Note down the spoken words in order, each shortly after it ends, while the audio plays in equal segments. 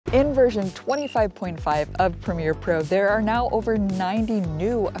In version 25.5 of Premiere Pro, there are now over 90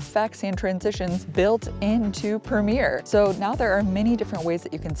 new effects and transitions built into Premiere. So now there are many different ways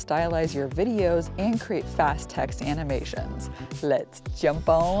that you can stylize your videos and create fast text animations. Let's jump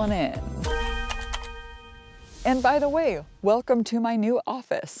on in. And by the way, welcome to my new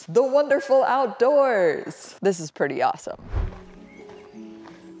office, the wonderful outdoors. This is pretty awesome.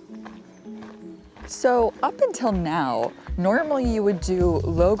 So up until now, normally you would do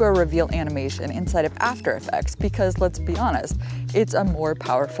logo reveal animation inside of After Effects because, let's be honest, it's a more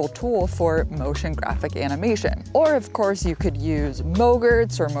powerful tool for motion graphic animation. Or of course you could use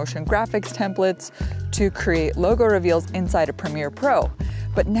Mogurts or motion graphics templates to create logo reveals inside of Premiere Pro.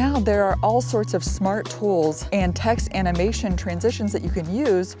 But now there are all sorts of smart tools and text animation transitions that you can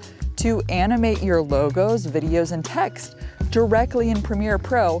use to animate your logos, videos, and text directly in Premiere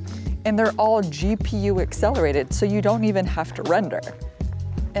Pro. And they're all GPU accelerated, so you don't even have to render.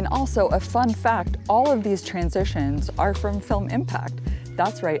 And also, a fun fact, all of these transitions are from Film Impact.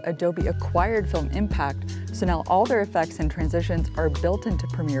 That's right, Adobe acquired Film Impact, so now all their effects and transitions are built into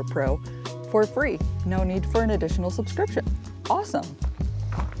Premiere Pro for free. No need for an additional subscription. Awesome.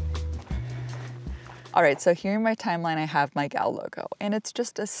 All right, so here in my timeline, I have my gal logo, and it's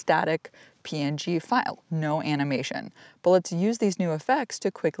just a static PNG file, no animation. But let's use these new effects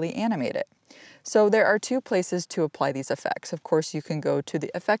to quickly animate it. So there are two places to apply these effects. Of course, you can go to the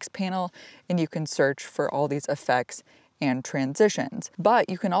effects panel and you can search for all these effects and transitions. But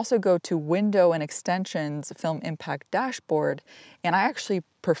you can also go to Window and Extensions Film Impact Dashboard, and I actually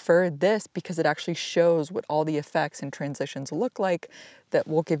prefer this because it actually shows what all the effects and transitions look like. That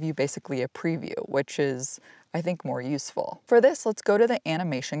will give you basically a preview, which is, I think, more useful. For this, let's go to the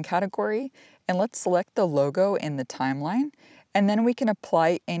animation category and let's select the logo in the timeline, and then we can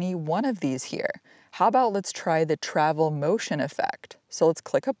apply any one of these here. How about let's try the travel motion effect? So let's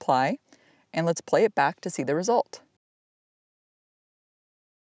click apply and let's play it back to see the result.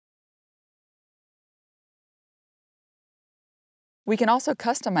 We can also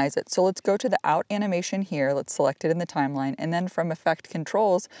customize it, so let's go to the out animation here, let's select it in the timeline, and then from effect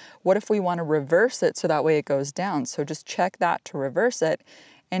controls, what if we want to reverse it so that way it goes down? So just check that to reverse it,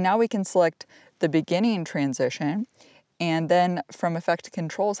 and now we can select the beginning transition, and then from effect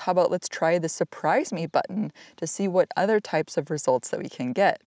controls, how about let's try the surprise me button to see what other types of results that we can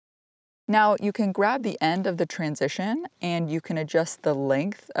get. Now you can grab the end of the transition and you can adjust the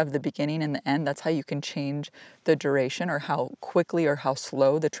length of the beginning and the end. That's how you can change the duration or how quickly or how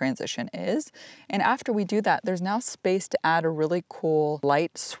slow the transition is. And after we do that, there's now space to add a really cool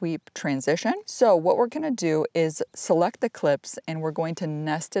light sweep transition. So what we're gonna do is select the clips and we're going to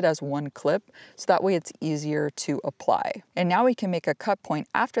nest it as one clip so that way it's easier to apply. And now we can make a cut point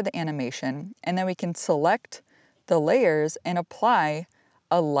after the animation and then we can select the layers and apply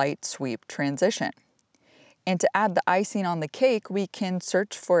a light sweep transition. And to add the icing on the cake, we can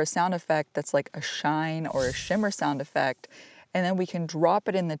search for a sound effect that's like a shine or a shimmer sound effect, and then we can drop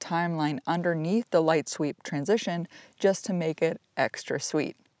it in the timeline underneath the light sweep transition just to make it extra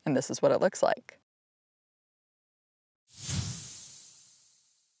sweet. And this is what it looks like.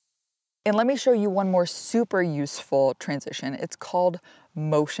 And let me show you one more super useful transition. It's called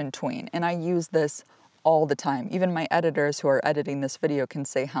Motion Tween, and I use this all the time. Even my editors who are editing this video can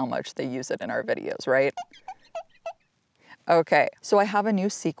say how much they use it in our videos, right? Okay, so I have a new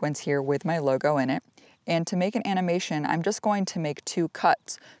sequence here with my logo in it. And to make an animation, I'm just going to make 2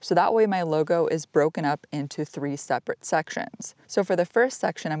 cuts. So that way my logo is broken up into 3 separate sections. So for the first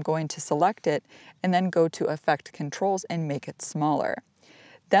section, I'm going to select it and then go to Effect Controls and make it smaller.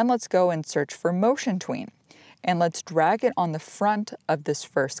 Then let's go and search for Motion Tween. And let's drag it on the front of this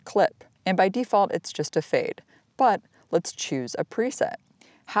first clip. And by default, it's just a fade, but let's choose a preset.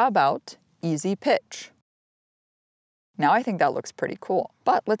 How about Easy Pitch? Now I think that looks pretty cool,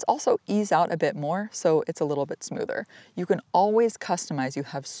 but let's also ease out a bit more so it's a little bit smoother. You can always customize. You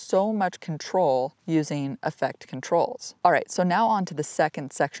have so much control using effect controls. All right, so now on to the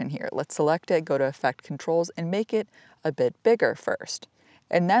second section here. Let's select it, go to Effect Controls, and make it a bit bigger first.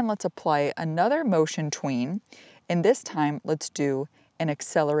 And then let's apply another Motion Tween, and this time let's do an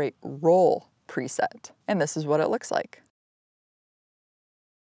Accelerate Roll preset. And this is what it looks like.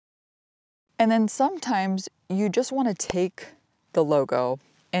 And then sometimes you just want to take the logo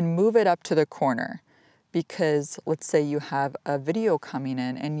and move it up to the corner because let's say you have a video coming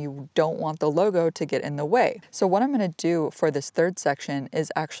in and you don't want the logo to get in the way. So what I'm going to do for this third section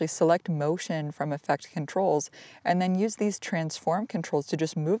is actually select Motion from Effect Controls and then use these transform controls to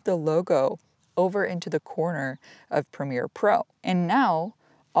just move the logo over into the corner of Premiere Pro. And now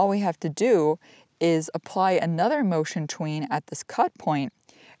all we have to do is apply another Motion Tween at this cut point,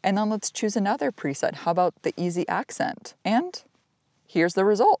 And then let's choose another preset. How about the easy accent? And here's the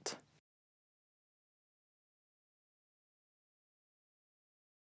result.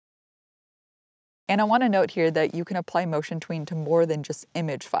 And I want to note here that you can apply Motion Tween to more than just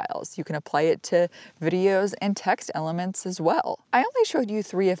image files. You can apply it to videos and text elements as well. I only showed you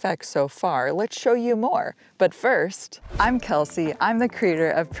 3 effects so far. Let's show you more. But first, I'm Kelsey. I'm the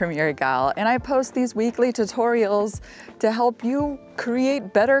creator of Premiere Gal, and I post these weekly tutorials to help you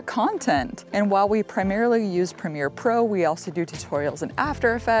create better content. And while we primarily use Premiere Pro, we also do tutorials in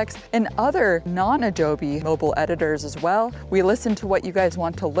After Effects and other non-Adobe mobile editors as well. We listen to what you guys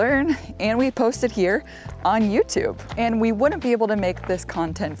want to learn, and we post it here on YouTube. And we wouldn't be able to make this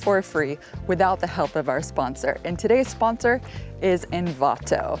content for free without the help of our sponsor. And today's sponsor is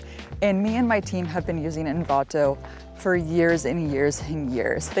Envato. And me and my team have been using Envato for years and years and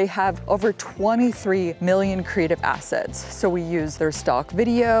years. They have over 23 million creative assets. So we use their stock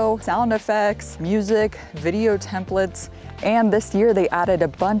video, sound effects, music, video templates, and this year they added a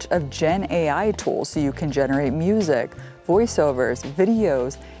bunch of Gen AI tools so you can generate music, voiceovers,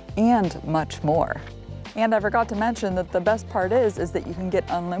 videos, and much more. And I forgot to mention that the best part is that you can get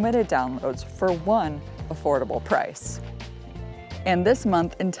unlimited downloads for one affordable price. And this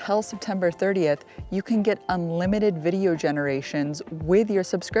month, until September 30th, you can get unlimited video generations with your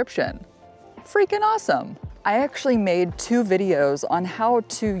subscription. Freaking awesome! I actually made 2 videos on how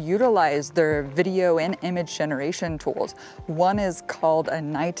to utilize their video and image generation tools. One is called a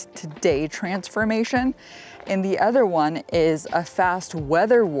night to day transformation, and the other one is a fast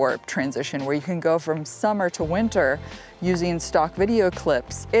weather warp transition where you can go from summer to winter using stock video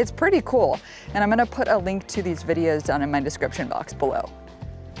clips. It's pretty cool, and I'm gonna put a link to these videos down in my description box below.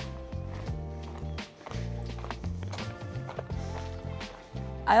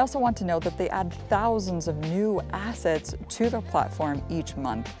 I also want to note that they add thousands of new assets to the platform each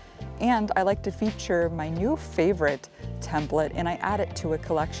month. And I like to feature my new favorite template and I add it to a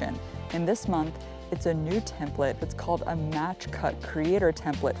collection. And this month, it's a new template. It's called a Match Cut Creator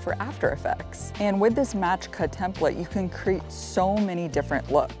template for After Effects. And with this Match Cut template, you can create so many different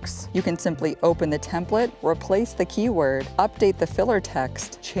looks. You can simply open the template, replace the keyword, update the filler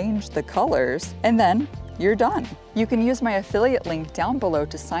text, change the colors, and then you're done. You can use my affiliate link down below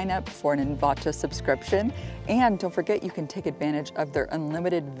to sign up for an Envato subscription. And don't forget, you can take advantage of their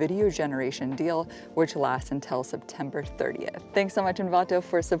unlimited video generation deal, which lasts until September 30th. Thanks so much, Envato,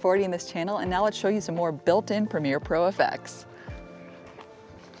 for supporting this channel. And now let's show you some more built-in Premiere Pro effects.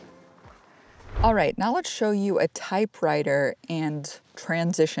 All right, now let's show you a typewriter and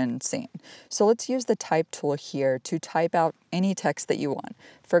transition scene. So let's use the type tool here to type out any text that you want.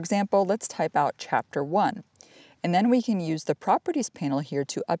 For example, let's type out chapter 1. And then we can use the properties panel here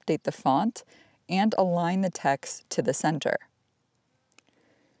to update the font and align the text to the center.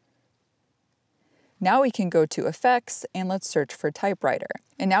 Now we can go to effects and let's search for typewriter.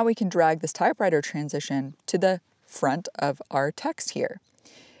 And now we can drag this typewriter transition to the front of our text here.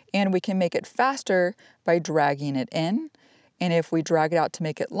 And we can make it faster by dragging it in. And if we drag it out to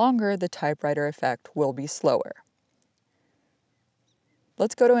make it longer, the typewriter effect will be slower.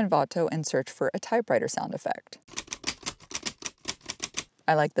 Let's go to Envato and search for a typewriter sound effect.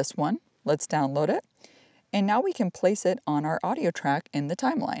 I like this one. Let's download it. And now we can place it on our audio track in the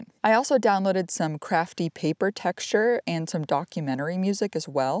timeline. I also downloaded some crafty paper texture and some documentary music as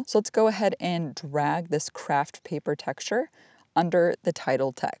well. So let's go ahead and drag this craft paper texture under the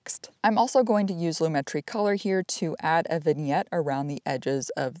title text. I'm also going to use Lumetri Color here to add a vignette around the edges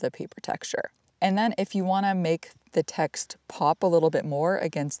of the paper texture. And then if you want to make the text pop a little bit more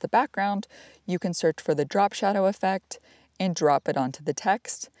against the background, you can search for the drop shadow effect and drop it onto the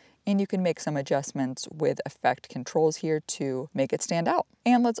text. And you can make some adjustments with effect controls here to make it stand out.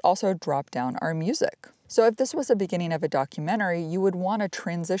 And let's also drop down our music. So if this was the beginning of a documentary, you would want to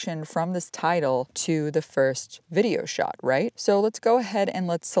transition from this title to the first video shot, right? So let's go ahead and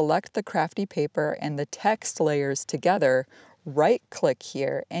let's select the crafty paper and the text layers together, right-click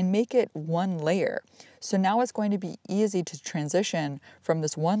here and make it one layer. So now it's going to be easy to transition from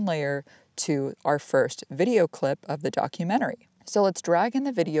this one layer to our first video clip of the documentary. So let's drag in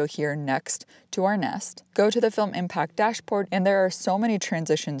the video here next to our nest, go to the Film Impact dashboard, and there are so many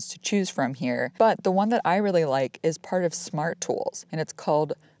transitions to choose from here. But the one that I really like is part of Smart Tools, and it's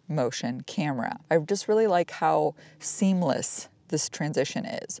called Motion Camera. I just really like how seamless this transition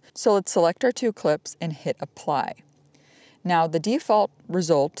is. So let's select our 2 clips and hit apply. Now the default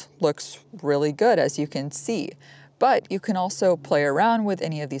result looks really good, as you can see, but you can also play around with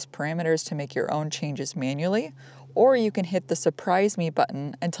any of these parameters to make your own changes manually, or you can hit the Surprise Me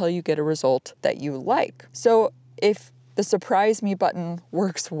button until you get a result that you like. So if the surprise me button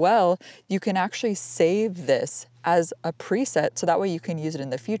works well, you can actually save this as a preset so that way you can use it in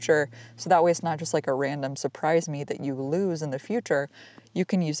the future. So that way it's not just like a random surprise me that you lose in the future. You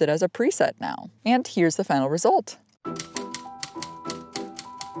can use it as a preset now. And here's the final result.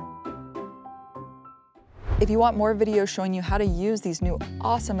 If you want more videos showing you how to use these new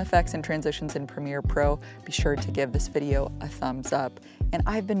awesome effects and transitions in Premiere Pro, be sure to give this video a thumbs up. And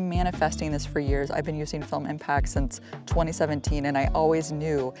I've been manifesting this for years. I've been using Film Impact since 2017, and I always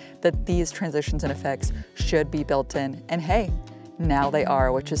knew that these transitions and effects should be built in. And hey, now they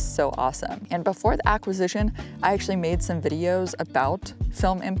are, which is so awesome. And before the acquisition, I actually made some videos about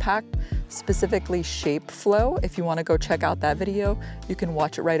Film Impact, specifically shape flow. If you want to go check out that video, you can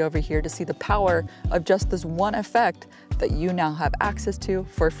watch it right over here to see the power of just this one effect that you now have access to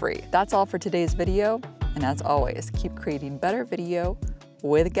for free. That's all for today's video. And as always, keep creating better video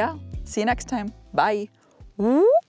with Gal. See you next time. Bye. Woo!